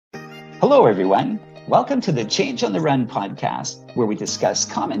Hello, everyone. Welcome to the Change on the Run podcast, where we discuss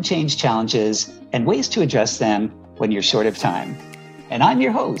common change challenges and ways to address them when you're short of time. And I'm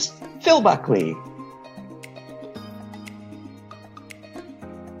your host, Phil Buckley.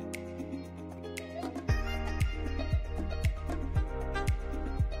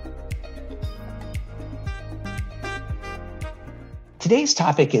 Today's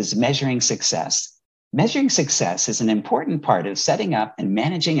topic is measuring success. Measuring success is an important part of setting up and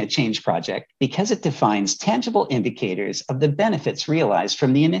managing a change project because it defines tangible indicators of the benefits realized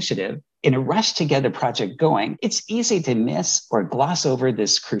from the initiative. In a rush to get a project going, it's easy to miss or gloss over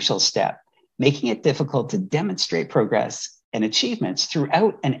this crucial step, making it difficult to demonstrate progress and achievements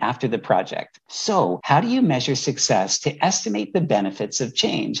throughout and after the project. So, how do you measure success to estimate the benefits of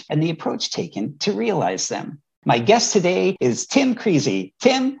change and the approach taken to realize them? My guest today is Tim Creasy.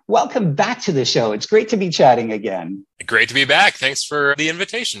 Tim, welcome back to the show. It's great to be chatting again. Great to be back. Thanks for the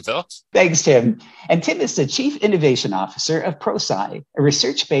invitation, Phil. Thanks, Tim. And Tim is the Chief Innovation Officer of ProSci, a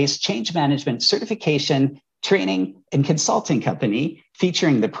research-based change management certification, training, and consulting company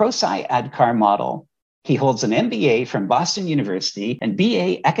featuring the ProSci ADKAR model. He holds an MBA from Boston University and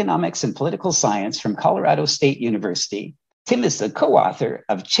BA Economics and Political Science from Colorado State University. Tim is the co-author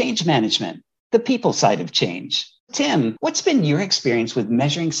of Change Management, the people side of change. Tim, what's been your experience with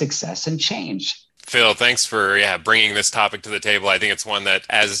measuring success and change? Phil, thanks for bringing this topic to the table. I think it's one that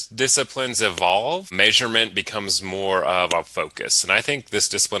as disciplines evolve, measurement becomes more of a focus. And I think this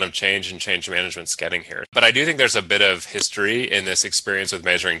discipline of change and change management is getting here. But I do think there's a bit of history in this experience with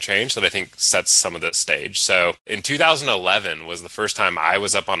measuring change that I think sets some of the stage. So in 2011 was the first time I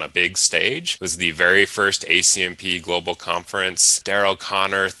was up on a big stage. It was the very first ACMP Global Conference. Daryl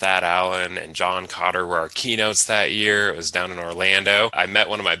Connor, Thad Allen, and John Cotter were our keynotes that year. It was down in Orlando. I met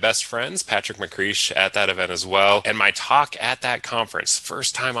one of my best friends, Patrick McCreesh, at that event as well. And my talk at that conference,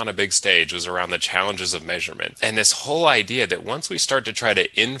 first time on a big stage, was around the challenges of measurement. And this whole idea that once we start to try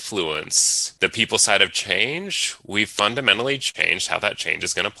to influence the people side of change, we've fundamentally changed how that change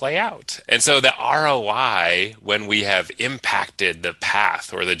is going to play out. And so the ROI, when we have impacted the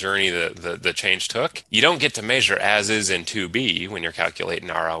path or the journey the change took, you don't get to measure as is in 2B when you're calculating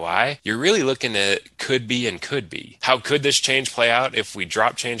ROI. You're really looking at could be and could be. How could this change play out if we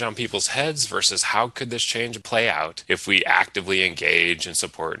drop change on people's heads versus how could this change play out if we actively engage and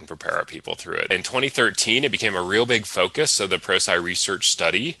support and prepare our people through it? In 2013, it became a real big focus of the ProSci research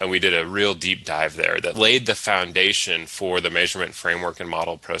study, and we did a real deep dive there that laid the foundation for the measurement framework and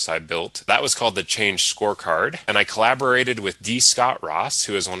model ProSci built. That was called the Change Scorecard, and I collaborated with D. Scott Ross,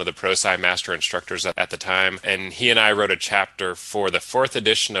 who is one of the ProSci master instructors at the time, and he and I wrote a chapter for the 4th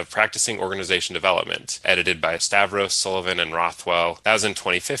edition of Practicing Organization Development, edited by Stavros, Sullivan, and Rothwell. That was in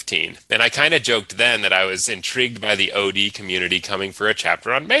 2015, and I kind of joked then that I was intrigued by the OD community coming for a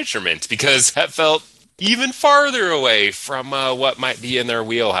chapter on measurement because that felt even farther away from what might be in their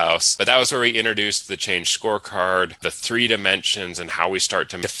wheelhouse. But that was where we introduced the change scorecard, the 3 dimensions, and how we start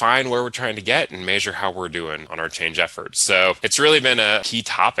to define where we're trying to get and measure how we're doing on our change efforts. So it's really been a key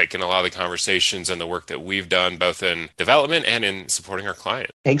topic in a lot of the conversations and the work that we've done, both in development and in supporting our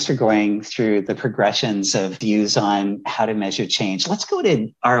client. Thanks for going through the progressions of views on how to measure change. Let's go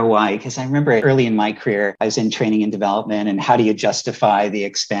to ROI, because I remember early in my career, I was in training and development and how do you justify the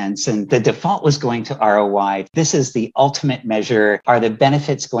expense? And the default was going to ROI. This is the ultimate measure. Are the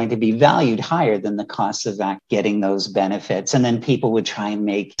benefits going to be valued higher than the cost of getting those benefits? And then people would try and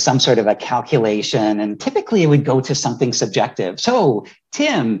make some sort of a calculation, and typically it would go to something subjective. So,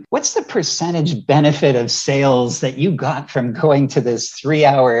 Tim, what's the percentage benefit of sales that you got from going to this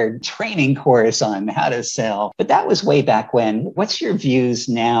 3-hour training course on how to sell? But that was way back when. What's your views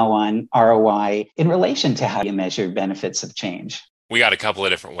now on ROI in relation to how you measure benefits of change? We got a couple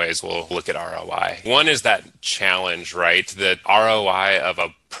of different ways we'll look at ROI. One is that challenge, right? The ROI of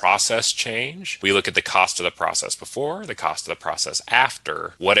a process change. We look at the cost of the process before, the cost of the process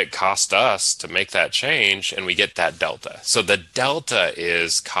after, what it cost us to make that change, and we get that delta. So the delta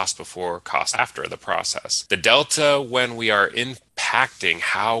is cost before, cost after the process. The delta when we are impacting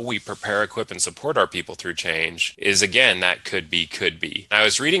how we prepare, equip, and support our people through change is, again, that could be. I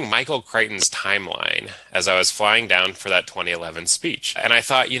was reading Michael Crichton's timeline as I was flying down for that 2011 speech. And I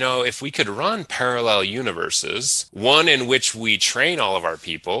thought, if we could run parallel universes, one in which we train all of our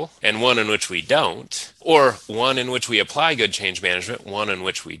people and one in which we don't, or one in which we apply good change management, one in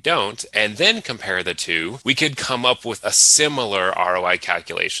which we don't, and then compare the two, we could come up with a similar ROI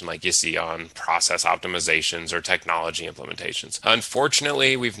calculation like you see on process optimizations or technology implementations.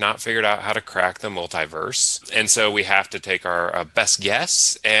 Unfortunately, we've not figured out how to crack the multiverse. And so we have to take our best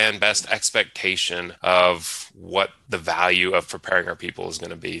guess and best expectation of what the value of preparing our people is going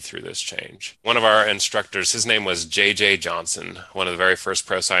to be through this change. One of our instructors, his name was J.J. Johnson, one of the very first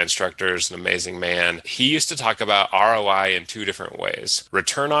ProSci instructors, an amazing man. He used to talk about ROI in two different ways: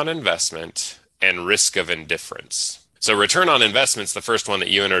 return on investment and risk of indifference. So return on investment's the first one that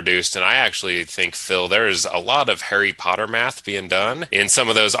you introduced. And I actually think, Phil, there's a lot of Harry Potter math being done in some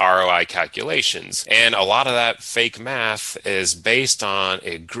of those ROI calculations. And a lot of that fake math is based on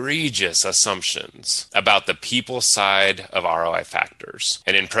egregious assumptions about the people side of ROI factors.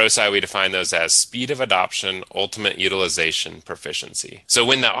 And in ProSci, we define those as speed of adoption, ultimate utilization, proficiency. So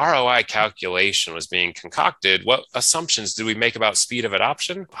when the ROI calculation was being concocted, what assumptions did we make about speed of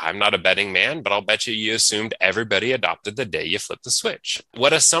adoption? I'm not a betting man, but I'll bet you assumed everybody adopted the day you flipped the switch.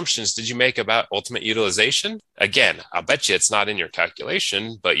 What assumptions did you make about ultimate utilization? Again, I'll bet you it's not in your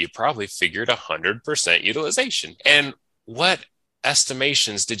calculation, but you probably figured 100% utilization. And what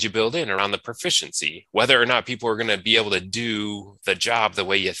estimations did you build in around the proficiency, whether or not people are going to be able to do the job the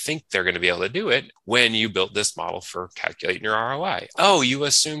way you think they're going to be able to do it when you built this model for calculating your ROI? Oh, you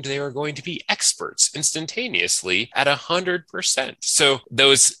assumed they were going to be experts instantaneously at 100%. So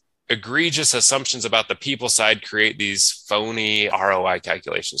those egregious assumptions about the people side create these phony ROI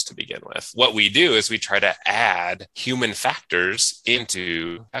calculations to begin with. What we do is we try to add human factors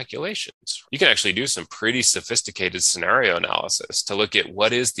into calculations. You can actually do some pretty sophisticated scenario analysis to look at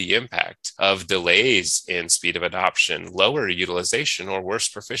what is the impact of delays in speed of adoption, lower utilization, or worse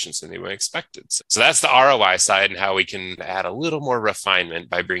proficiency than we expected. So that's the ROI side and how we can add a little more refinement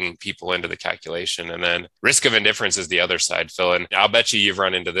by bringing people into the calculation. And then risk of indifference is the other side, Phil. And I'll bet you've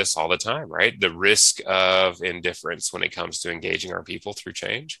run into this all the time, right? The risk of indifference when it comes to engaging our people through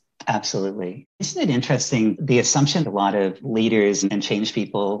change. Absolutely. Isn't it interesting? The assumption a lot of leaders and change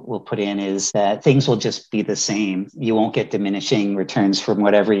people will put in is that things will just be the same. You won't get diminishing returns from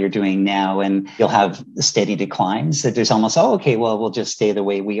whatever you're doing now, and you'll have steady declines. That there's almost, we'll just stay the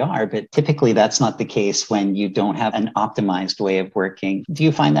way we are. But typically that's not the case when you don't have an optimized way of working. Do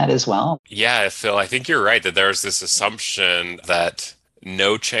you find that as well? Yeah, Phil, I think you're right that there's this assumption that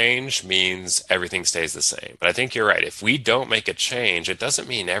no change means everything stays the same. But I think you're right. If we don't make a change, it doesn't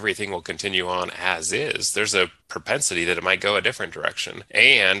mean everything will continue on as is. There's a propensity that it might go a different direction.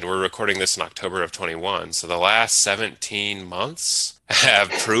 And we're recording this in October of 21. So the last 17 months have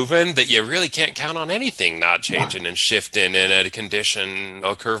proven that you really can't count on anything not changing and shifting in a condition,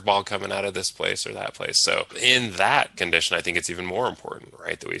 a curveball coming out of this place or that place. So in that condition, I think it's even more important,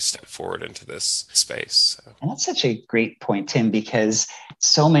 right, that we step forward into this space. So. And that's such a great point, Tim, because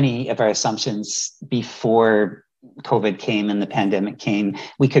so many of our assumptions before COVID came and the pandemic came,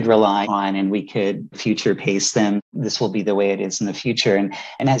 we could rely on and we could future pace them. This will be the way it is in the future.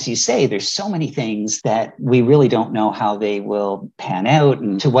 And as you say, there's so many things that we really don't know how they will pan out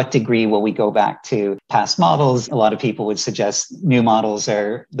and to what degree will we go back to past models. A lot of people would suggest new models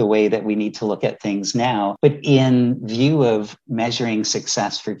are the way that we need to look at things now. But in view of measuring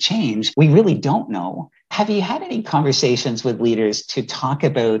success for change, we really don't know. Have you had any conversations with leaders to talk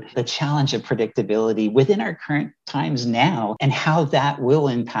about the challenge of predictability within our current times now and how that will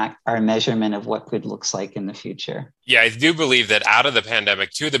impact our measurement of what good looks like in the future? Yeah, I do believe that out of the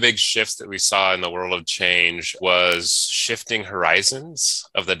pandemic, two of the big shifts that we saw in the world of change was shifting horizons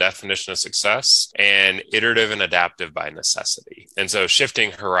of the definition of success and iterative and adaptive by necessity. And so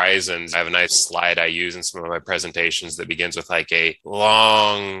shifting horizons, I have a nice slide I use in some of my presentations that begins with like a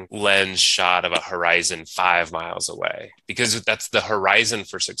long lens shot of a horizon 5 miles away, because that's the horizon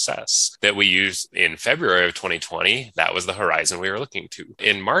for success that we used in February of 2020. That was the horizon we were looking to.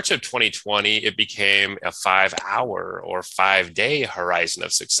 In March of 2020, it became a 5-hour or 5-day horizon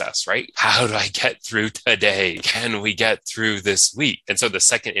of success, right? How do I get through today? Can we get through this week? And so the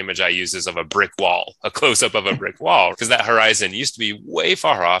second image I use is of a brick wall, a close-up of a brick wall, because that horizon used to be way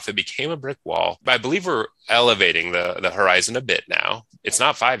far off. It became a brick wall. But I believe we're elevating the horizon a bit now. It's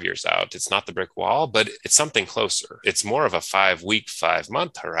not 5 years out. It's not the brick wall, but it's something closer. It's more of a 5-week,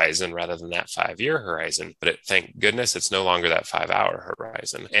 5-month horizon rather than that 5-year horizon. But thank goodness it's no longer that 5-hour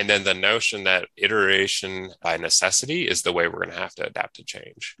horizon. And then the notion that iteration by necessity is the way we're going to have to adapt to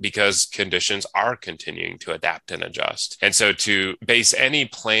change, because conditions are continuing to adapt and adjust. And so to base any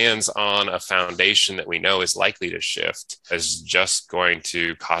plans on a foundation that we know is likely to shift is just going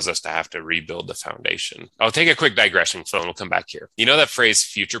to cause us to have to rebuild the foundation. I'll take a quick digression, Phil, and we'll come back here. You know that phrase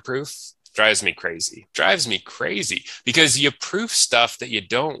future-proof? drives me crazy. Drives me crazy because you proof stuff that you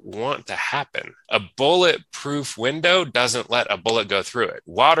don't want to happen. A bulletproof window doesn't let a bullet go through it.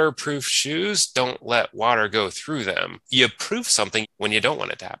 Waterproof shoes don't let water go through them. You proof something when you don't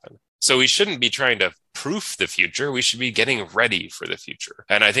want it to happen. So we shouldn't be trying to proof the future. We should be getting ready for the future.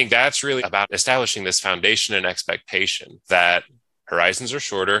 And I think that's really about establishing this foundation and expectation that horizons are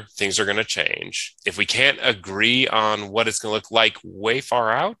shorter, things are going to change. If we can't agree on what it's going to look like way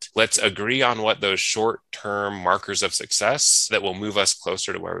far out, let's agree on what those short-term markers of success that will move us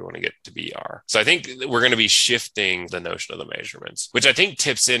closer to where we want to get to be are. So I think we're going to be shifting the notion of the measurements, which I think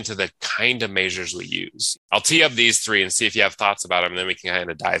tips into the kind of measures we use. I'll tee up these three and see if you have thoughts about them, and then we can kind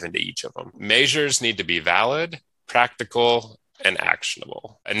of dive into each of them. Measures need to be valid, practical, and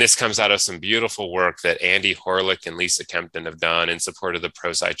actionable. And this comes out of some beautiful work that Andy Horlick and Lisa Kempton have done in support of the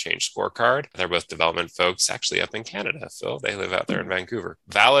ProSci Change Scorecard. They're both development folks actually up in Canada, Phil. They live out there in Vancouver.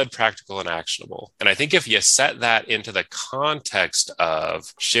 Valid, practical, and actionable. And I think if you set that into the context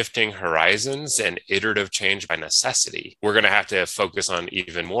of shifting horizons and iterative change by necessity, we're going to have to focus on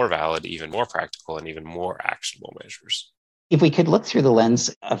even more valid, even more practical, and even more actionable measures. If we could look through the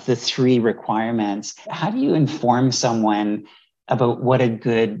lens of the three requirements, how do you inform someone about what a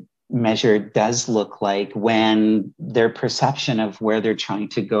good measure does look like when their perception of where they're trying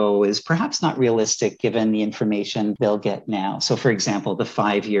to go is perhaps not realistic given the information they'll get now? So, for example, the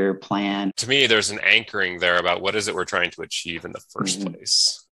 5-year plan. To me, there's an anchoring there about what is it we're trying to achieve in the first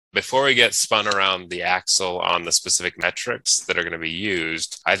place. Before we get spun around the axle on the specific metrics that are going to be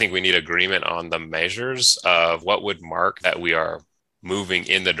used, I think we need agreement on the measures of what would mark that we are moving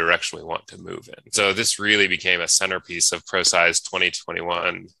in the direction we want to move in. So this really became a centerpiece of ProSci's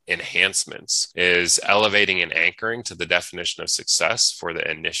 2021 enhancements, is elevating and anchoring to the definition of success for the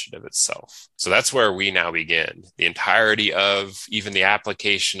initiative itself. So that's where we now begin. The entirety of even the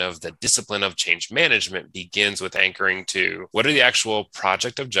application of the discipline of change management begins with anchoring to what are the actual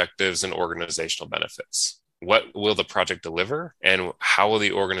project objectives and organizational benefits? What will the project deliver? And how will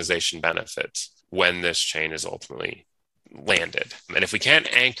the organization benefit when this change is ultimately landed? And if we can't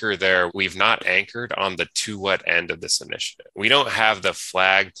anchor there, we've not anchored on the to what end of this initiative. We don't have the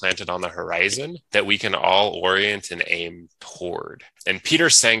flag planted on the horizon that we can all orient and aim toward. And Peter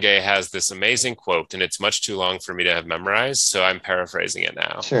Senge has this amazing quote, and it's much too long for me to have memorized, so I'm paraphrasing it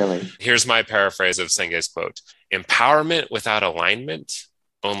now. Surely. Here's my paraphrase of Senge's quote. Empowerment without alignment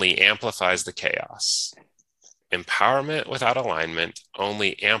only amplifies the chaos. Empowerment without alignment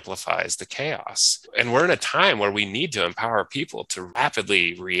only amplifies the chaos. And we're in a time where we need to empower people to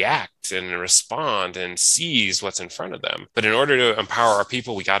rapidly react and respond and seize what's in front of them. But in order to empower our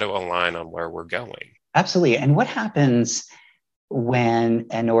people, we got to align on where we're going. Absolutely. And what happens when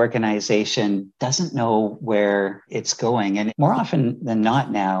an organization doesn't know where it's going? And more often than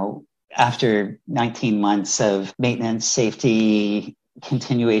not now, after 19 months of maintenance, safety,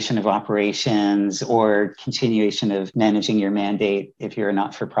 continuation of operations, or continuation of managing your mandate if you're a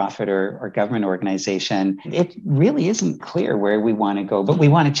not-for-profit or government organization, it really isn't clear where we want to go, but we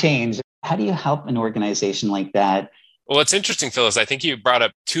want to change. How do you help an organization like that? Well, what's interesting, Phyllis, I think you brought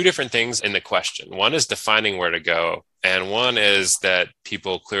up two different things in the question. One is defining where to go, and one is that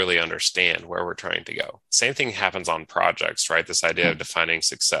people clearly understand where we're trying to go. Same thing happens on projects, right? This idea of defining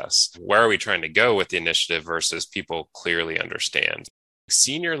success. Where are we trying to go with the initiative versus people clearly understand?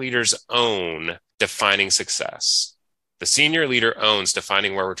 Senior leaders own defining success. The senior leader owns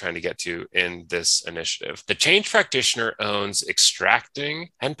defining where we're trying to get to in this initiative. The change practitioner owns extracting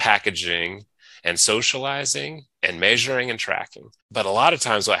and packaging and socializing and measuring and tracking. But a lot of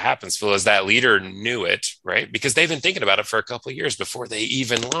times what happens, Phil, is that leader knew it, right? Because they've been thinking about it for a couple of years before they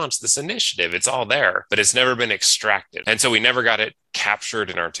even launched this initiative. It's all there, but it's never been extracted. And so we never got it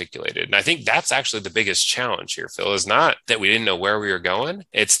captured and articulated. And I think that's actually the biggest challenge here, Phil, is not that we didn't know where we were going.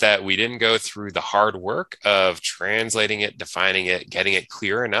 It's that we didn't go through the hard work of translating it, defining it, getting it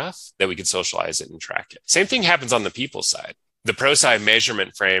clear enough that we could socialize it and track it. Same thing happens on the people side. The ProSci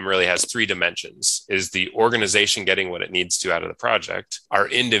measurement frame really has three dimensions: is the organization getting what it needs to out of the project, are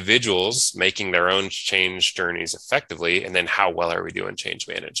individuals making their own change journeys effectively, and then how well are we doing change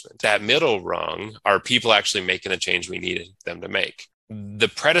management? That middle rung, are people actually making the change we needed them to make? The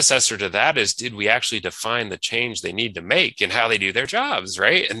predecessor to that is, did we actually define the change they need to make and how they do their jobs,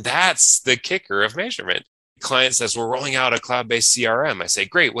 right? And that's the kicker of measurement. Client says, we're rolling out a cloud-based CRM. I say,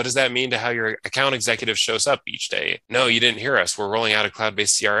 great. What does that mean to how your account executive shows up each day? No, you didn't hear us. We're rolling out a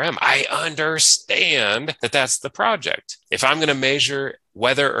cloud-based CRM. I understand that that's the project. If I'm going to measure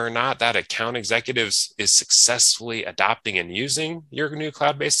whether or not that account executive is successfully adopting and using your new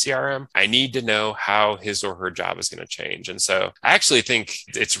cloud-based CRM, I need to know how his or her job is going to change. And so I actually think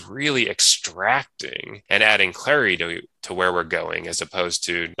it's really extracting and adding clarity to where we're going, as opposed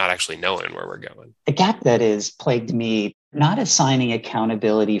to not actually knowing where we're going. A gap that has plagued me, not assigning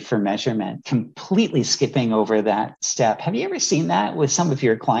accountability for measurement, completely skipping over that step. Have you ever seen that with some of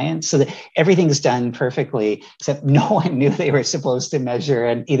your clients, so that everything's done perfectly, except no one knew they were supposed to measure,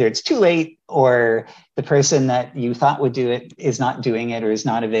 and either it's too late or the person that you thought would do it is not doing it or is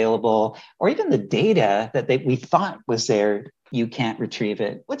not available, or even the data that we thought was there, you can't retrieve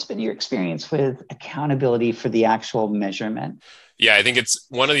it? What's been your experience with accountability for the actual measurement? Yeah, I think it's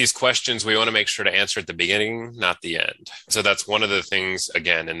one of these questions we want to make sure to answer at the beginning, not the end. So that's one of the things,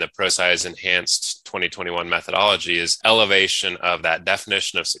 again, in the ProSize Enhanced 2021 methodology, is elevation of that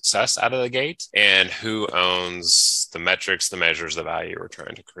definition of success out of the gate, and who owns the metrics, the measures, the value we're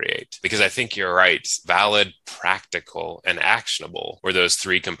trying to create. Because I think you're right, valid, practical, and actionable were those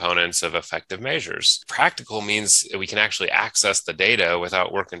three components of effective measures. Practical means we can actually access the data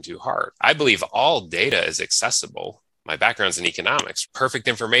without working too hard. I believe all data is accessible. My background's in economics. Perfect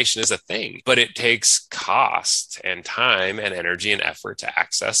information is a thing, but it takes cost and time and energy and effort to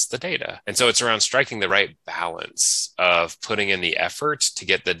access the data. And so it's around striking the right balance of putting in the effort to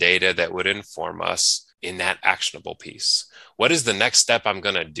get the data that would inform us in that actionable piece. What is the next step I'm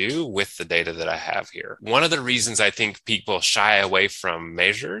going to do with the data that I have here? One of the reasons I think people shy away from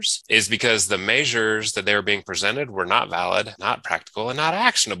measures is because the measures that they were being presented were not valid, not practical, and not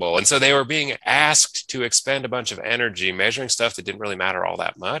actionable. And so they were being asked to expend a bunch of energy measuring stuff that didn't really matter all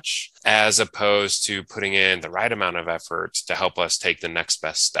that much, as opposed to putting in the right amount of effort to help us take the next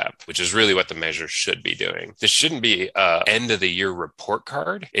best step, which is really what the measure should be doing. This shouldn't be an end of the year report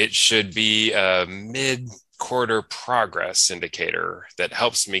card. It should be a mid-quarter progress indicator that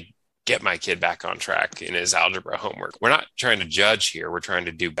helps me get my kid back on track in his algebra homework. We're not trying to judge here. We're trying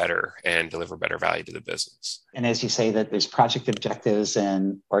to do better and deliver better value to the business. And as you say, that there's project objectives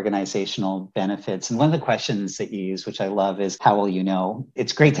and organizational benefits. And one of the questions that you use, which I love, is how will you know?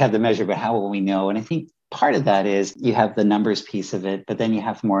 It's great to have the measure, but how will we know? And I think part of that is you have the numbers piece of it, but then you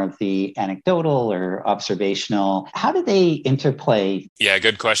have more of the anecdotal or observational. How do they interplay? Yeah,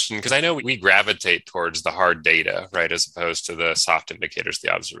 good question. Because I know we gravitate towards the hard data, right, as opposed to the soft indicators,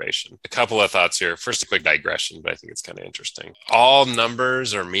 the observation. A couple of thoughts here. First, a quick digression, but I think it's kind of interesting. All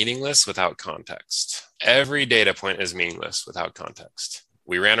numbers are meaningless without context. Every data point is meaningless without context.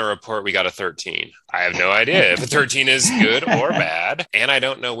 We ran a report, we got a 13. I have no idea if a 13 is good or bad, and I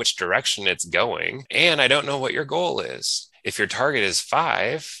don't know which direction it's going, and I don't know what your goal is. If your target is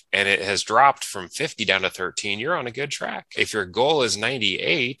 5 and it has dropped from 50 down to 13, you're on a good track. If your goal is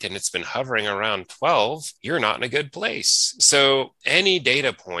 98 and it's been hovering around 12, you're not in a good place. So any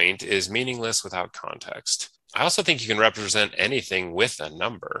data point is meaningless without context. I also think you can represent anything with a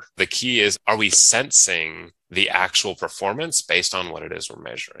number. The key is, are we sensing the actual performance based on what it is we're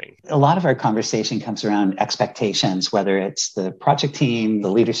measuring? A lot of our conversation comes around expectations, whether it's the project team, the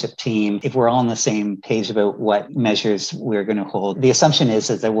leadership team. If we're all on the same page about what measures we're going to hold, the assumption is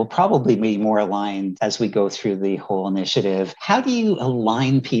that we'll probably be more aligned as we go through the whole initiative. How do you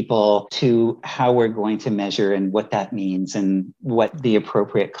align people to how we're going to measure and what that means and what the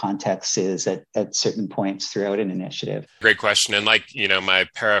appropriate context is at certain points throughout an initiative? Great question. And like, my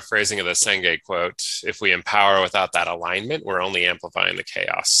paraphrasing of the Senge quote, if we empower without that alignment, we're only amplifying the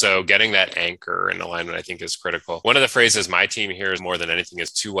chaos. So getting that anchor and alignment, I think, is critical. One of the phrases my team hears more than anything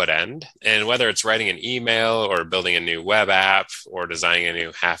is to what end? And whether it's writing an email or building a new web app or designing a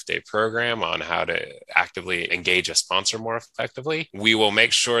new half-day program on how to actively engage a sponsor more effectively, we will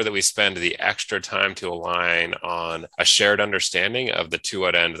make sure that we spend the extra time to align on a shared understanding of the to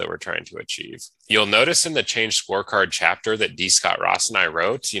what end that we're trying to achieve. You'll notice in the Change Scorecard chapter that D. Scott Ross and I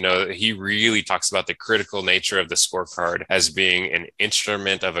wrote, he really talks about the critical nature of the scorecard as being an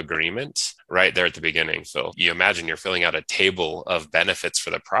instrument of agreement right there at the beginning, Phil. You imagine you're filling out a table of benefits for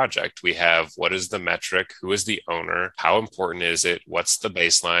the project. We have, what is the metric? Who is the owner? How important is it? What's the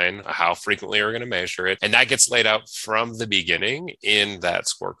baseline? How frequently are we going to measure it? And that gets laid out from the beginning in that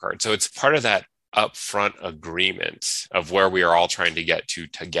scorecard. So it's part of that upfront agreement of where we are all trying to get to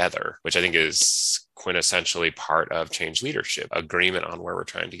together, which I think is quintessentially part of change leadership, agreement on where we're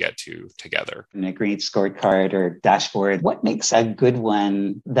trying to get to together. An agreed scorecard or dashboard. What makes a good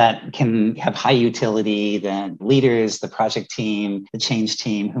one that can have high utility that leaders, the project team, the change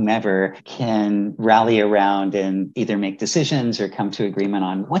team, whomever can rally around and either make decisions or come to agreement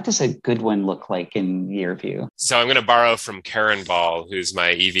on? What does a good one look like in your view? So I'm going to borrow from Karen Ball, who's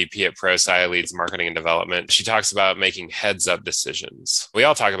my EVP at ProSci, leads marketing and development. She talks about making heads-up decisions. We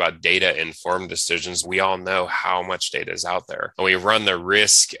all talk about data-informed decisions. We all know how much data is out there. And we run the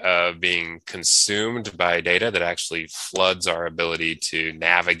risk of being consumed by data that actually floods our ability to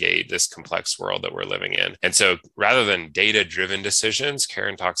navigate this complex world that we're living in. And so rather than data-driven decisions,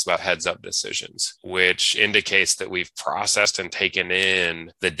 Karen talks about heads-up decisions, which indicates that we've processed and taken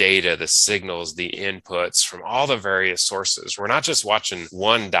in the data, the signals, the inputs from all the various sources. We're not just watching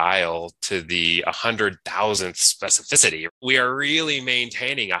one dial to the 100,000th specificity. We are really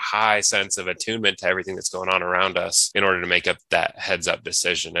maintaining a high sense of attunement to everything that's going on around us in order to make up that heads-up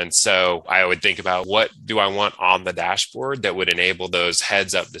decision. And so I would think about, what do I want on the dashboard that would enable those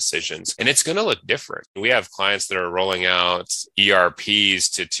heads-up decisions? And it's going to look different. We have clients that are rolling out ERPs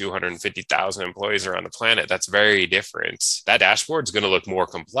to 250,000 employees around the planet. That's very different. That dashboard is going to look more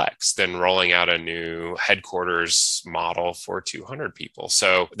complex than rolling out a new headquarters model for 200 people.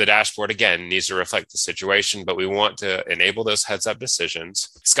 So the dashboard, again, needs to reflect the situation, but we want to enable those heads-up decisions.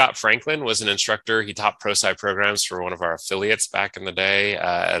 Scott Franklin was an instructor. He taught ProSci programs for one of our affiliates back in the day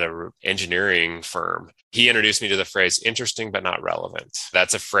at an engineering firm. He introduced me to the phrase interesting but not relevant.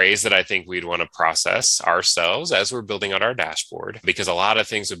 That's a phrase that I think we'd want to process ourselves as we're building out our dashboard, because a lot of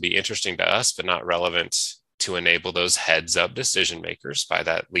things would be interesting to us but not relevant to enable those heads-up decision makers by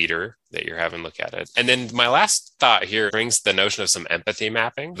that leader that you're having look at it. And then my last thought here brings the notion of some empathy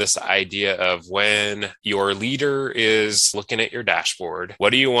mapping, this idea of when your leader is looking at your dashboard, what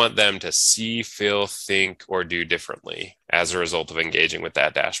do you want them to see, feel, think, or do differently as a result of engaging with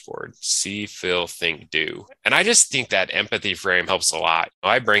that dashboard? See, feel, think, do. And I just think that empathy frame helps a lot.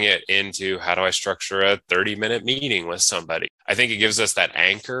 I bring it into, how do I structure a 30-minute meeting with somebody? I think it gives us that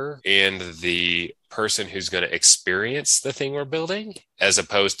anchor in the person who's going to experience the thing we're building, as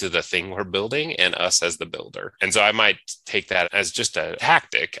opposed to the thing we're building and us as the builder. And so I might take that as just a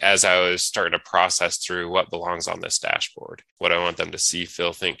tactic as I was starting to process through what belongs on this dashboard, what I want them to see,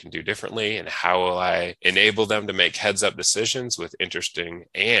 feel, think, and do differently, and how will I enable them to make heads-up decisions with interesting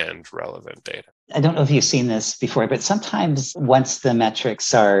and relevant data. I don't know if you've seen this before, but sometimes once the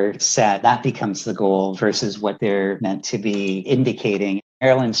metrics are set, that becomes the goal versus what they're meant to be indicating.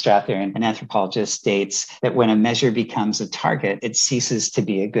 Marilyn Strathairn, an anthropologist, states that when a measure becomes a target, it ceases to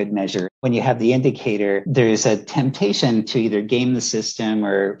be a good measure. When you have the indicator, there's a temptation to either game the system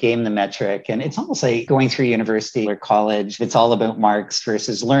or game the metric. And it's almost like going through university or college. It's all about marks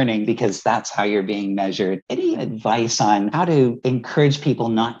versus learning, because that's how you're being measured. Any advice on how to encourage people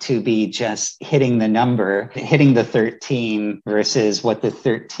not to be just hitting the number, hitting the 13 versus what the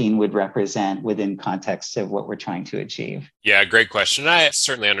 13 would represent within context of what we're trying to achieve? Yeah, great question. I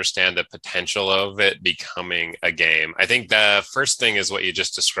certainly understand the potential of it becoming a game. I think the first thing is what you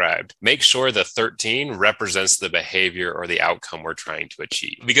just described. Make sure the 13 represents the behavior or the outcome we're trying to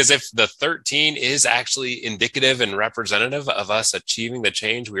achieve. Because if the 13 is actually indicative and representative of us achieving the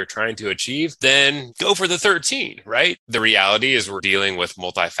change we are trying to achieve, then go for the 13, right? The reality is we're dealing with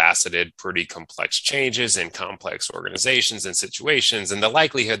multifaceted, pretty complex changes in complex organizations and situations. And the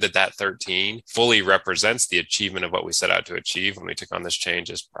likelihood that that 13 fully represents the achievement of what we set out to achieve when we took on this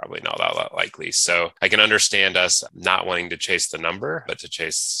change is probably not all that likely. So I can understand us not wanting to chase the number, but to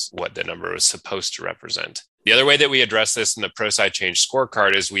chase what the number was supposed to represent. The other way that we address this in the ProSci Change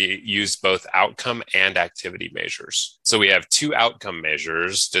Scorecard is we use both outcome and activity measures. So we have two outcome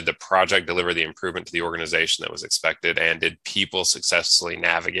measures. Did the project deliver the improvement to the organization that was expected? And did people successfully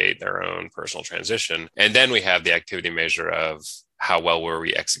navigate their own personal transition? And then we have the activity measure of how well were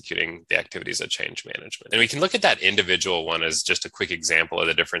we executing the activities of change management? And we can look at that individual one as just a quick example of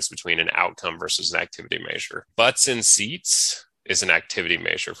the difference between an outcome versus an activity measure. Butts in seats is an activity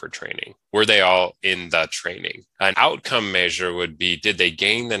measure for training. Were they all in the training? An outcome measure would be, did they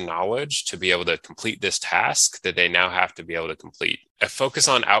gain the knowledge to be able to complete this task that they now have to be able to complete? A focus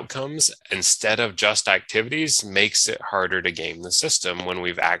on outcomes instead of just activities makes it harder to game the system when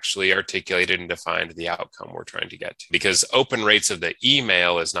we've actually articulated and defined the outcome we're trying to get to. Because open rates of the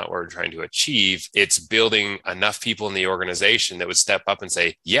email is not what we're trying to achieve. It's building enough people in the organization that would step up and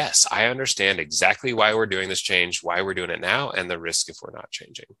say, yes, I understand exactly why we're doing this change, why we're doing it now, and the risk if we're not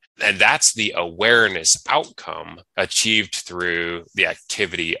changing. And that's the awareness outcome achieved through the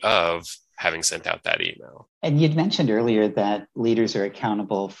activity of having sent out that email. And you'd mentioned earlier that leaders are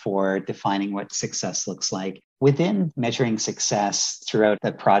accountable for defining what success looks like. Within measuring success throughout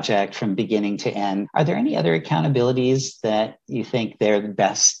the project from beginning to end, are there any other accountabilities that you think they're the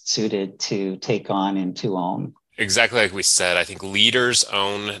best suited to take on and to own? Exactly like we said, I think leaders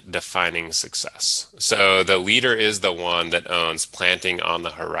own defining success. So the leader is the one that owns planting on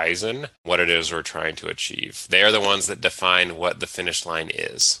the horizon what it is we're trying to achieve. They are the ones that define what the finish line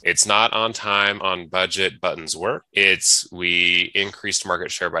is. It's not on time, on budget, buttons work. It's we increased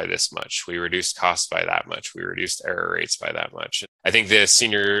market share by this much. We reduced costs by that much. We reduced error rates by that much. I think the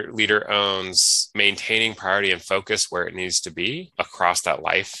senior leader owns maintaining priority and focus where it needs to be across that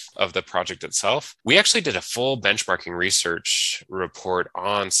life of the project itself. We actually did a full benchmarking research report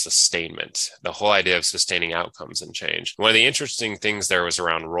on sustainment, the whole idea of sustaining outcomes and change. One of the interesting things there was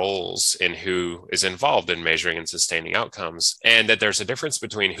around roles in who is involved in measuring and sustaining outcomes, and that there's a difference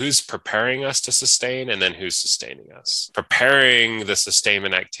between who's preparing us to sustain and then who's sustaining us. Preparing the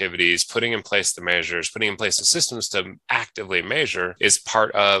sustainment activities, putting in place the measures, putting in place the systems to actively measure is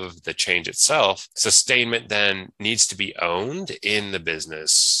part of the change itself. Sustainment then needs to be owned in the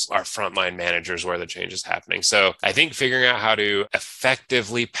business, our frontline managers where the change is happening. So I think figuring out how to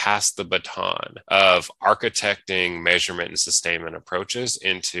effectively pass the baton of architecting measurement and sustainment approaches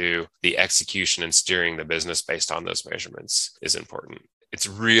into the execution and steering the business based on those measurements is important. It's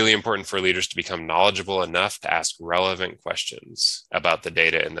really important for leaders to become knowledgeable enough to ask relevant questions about the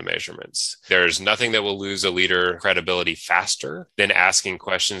data and the measurements. There's nothing that will lose a leader credibility faster than asking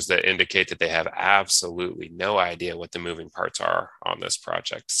questions that indicate that they have absolutely no idea what the moving parts are on this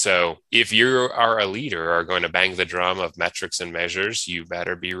project. So if you are a leader or are going to bang the drum of metrics and measures, you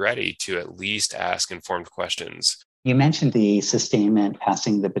better be ready to at least ask informed questions. You mentioned the sustainment,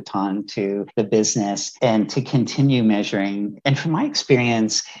 passing the baton to the business and to continue measuring. And from my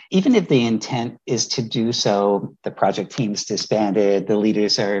experience, even if the intent is to do so, the project team's disbanded, the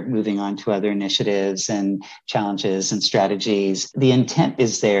leaders are moving on to other initiatives and challenges and strategies. The intent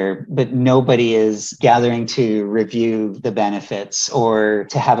is there, but nobody is gathering to review the benefits or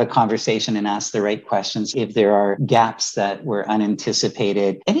to have a conversation and ask the right questions if there are gaps that were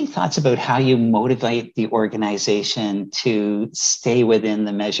unanticipated. Any thoughts about how you motivate the organization to stay within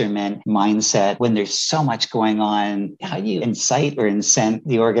the measurement mindset when there's so much going on? How do you incite or incent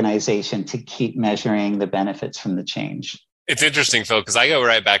the organization to keep measuring the benefits from the change? It's interesting, Phil, because I go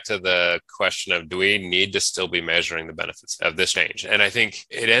right back to the question of, do we need to still be measuring the benefits of this change? And I think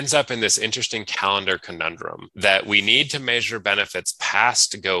it ends up in this interesting calendar conundrum that we need to measure benefits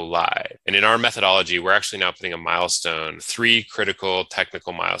past go live. And in our methodology, we're actually now putting a milestone, 3 critical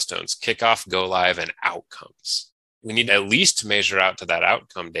technical milestones: kickoff, go live, and outcomes. We need at least to measure out to that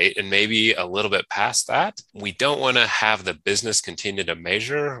outcome date and maybe a little bit past that. We don't want to have the business continue to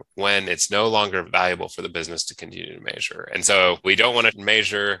measure when it's no longer valuable for the business to continue to measure. And so we don't want to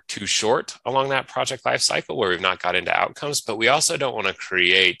measure too short along that project life cycle where we've not got into outcomes, but we also don't want to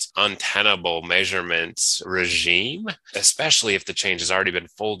create untenable measurement regime, especially if the change has already been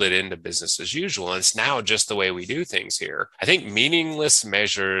folded into business as usual. And it's now just the way we do things here. I think meaningless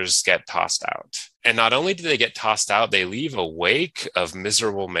measures get tossed out. And not only do they get tossed out, they leave a wake of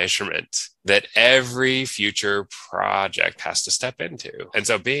miserable measurement that every future project has to step into. And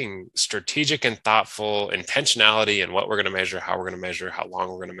so being strategic and thoughtful, intentionality in what we're going to measure, how we're going to measure, how long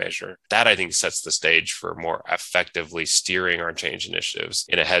we're going to measure, that I think sets the stage for more effectively steering our change initiatives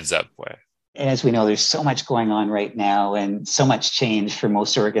in a heads up way. And as we know, there's so much going on right now and so much change for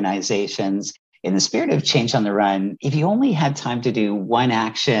most organizations. In the spirit of change on the run, if you only had time to do one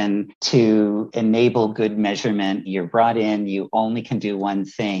action to enable good measurement, you're brought in, you only can do one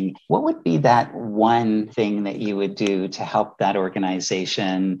thing, what would be that one thing that you would do to help that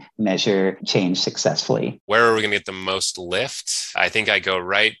organization measure change successfully? Where are we going to get the most lift? I think I go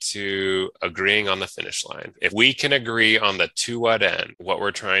right to agreeing on the finish line. If we can agree on the to what end, what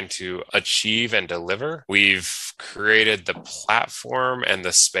we're trying to achieve and deliver, we've created the platform and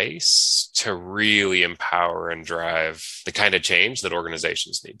the space to really empower and drive the kind of change that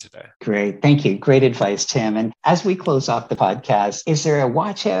organizations need today. Great. Thank you. Great advice, Tim. And as we close off the podcast, is there a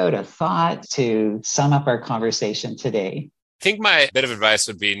watch out, a thought to sum up our conversation today? I think my bit of advice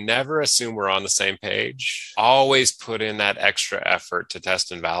would be never assume we're on the same page. Always put in that extra effort to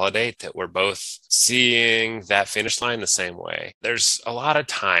test and validate that we're both seeing that finish line the same way. There's a lot of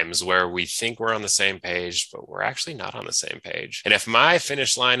times where we think we're on the same page, but we're actually not on the same page. And if my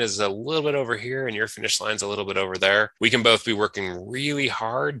finish line is a little bit over here and your finish line's a little bit over there, we can both be working really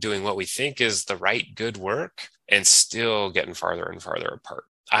hard doing what we think is the right good work and still getting farther and farther apart.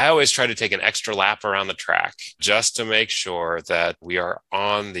 I always try to take an extra lap around the track just to make sure that we are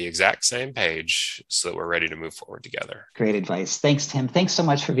on the exact same page so that we're ready to move forward together. Great advice. Thanks, Tim. Thanks so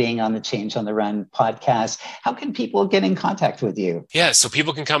much for being on the Change on the Run podcast. How can people get in contact with you? Yeah, so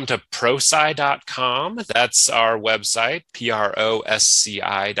people can come to prosci.com. That's our website, prosci.com.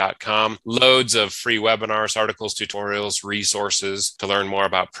 Loads of free webinars, articles, tutorials, resources to learn more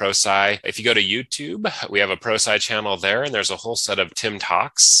about ProSci. If you go to YouTube, we have a ProSci channel there, and there's a whole set of Tim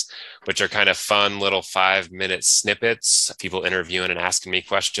Talks, which are kind of fun little 5-minute snippets, people interviewing and asking me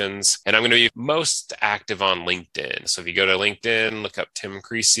questions. And I'm going to be most active on LinkedIn. So if you go to LinkedIn, look up Tim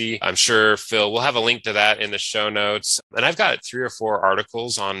Creasy. I'm sure Phil will have a link to that in the show notes. And I've got 3 or 4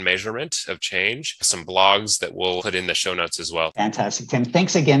 articles on measurement of change, some blogs that we'll put in the show notes as well. Fantastic, Tim.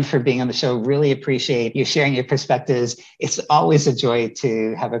 Thanks again for being on the show. Really appreciate you sharing your perspectives. It's always a joy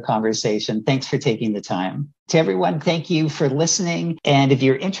to have a conversation. Thanks for taking the time. To everyone, thank you for listening. And if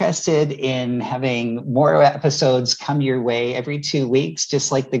you're interested in having more episodes come your way every 2 weeks, just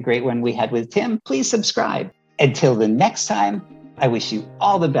like the great one we had with Tim, please subscribe. Until the next time, I wish you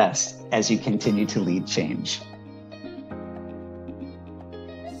all the best as you continue to lead change.